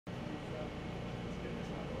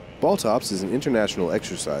BALTOPS is an international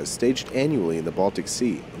exercise staged annually in the Baltic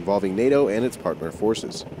Sea, involving NATO and its partner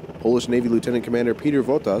forces. Polish Navy Lieutenant Commander Peter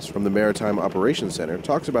Wotas from the Maritime Operations Center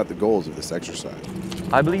talks about the goals of this exercise.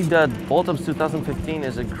 I believe that BALTOPS 2015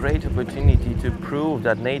 is a great opportunity to prove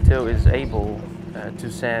that NATO is able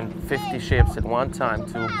to send 50 ships at one time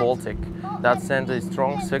to Baltic. That sends a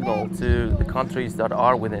strong signal to the countries that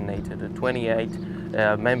are within NATO, the 28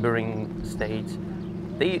 membering states.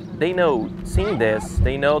 They know, seeing this,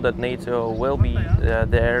 they know that NATO will be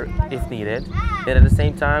there if needed. And at the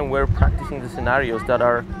same time, we're practicing the scenarios that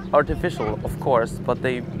are artificial, of course, but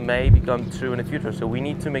they may become true in the future. So we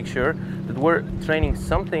need to make sure that we're training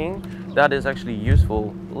something that is actually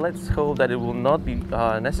useful. Let's hope that it will not be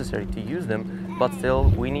necessary to use them, but still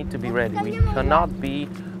we need to be ready. We cannot be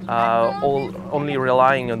only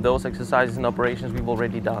relying on those exercises and operations we've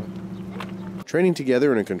already done. Training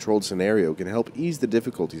together in a controlled scenario can help ease the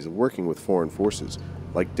difficulties of working with foreign forces,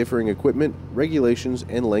 like differing equipment, regulations,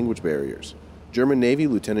 and language barriers. German Navy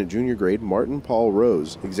Lieutenant Junior Grade Martin Paul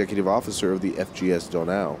Rose, Executive Officer of the FGS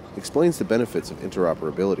Donau, explains the benefits of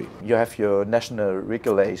interoperability. You have your national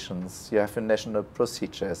regulations, you have your national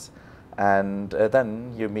procedures, and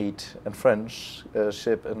then you meet a French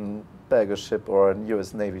ship, a Belgian ship, or a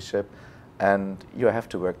US Navy ship, and you have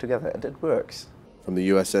to work together, and it works. From the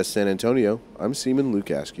USS San Antonio, I'm Seaman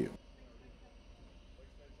Luke Askew.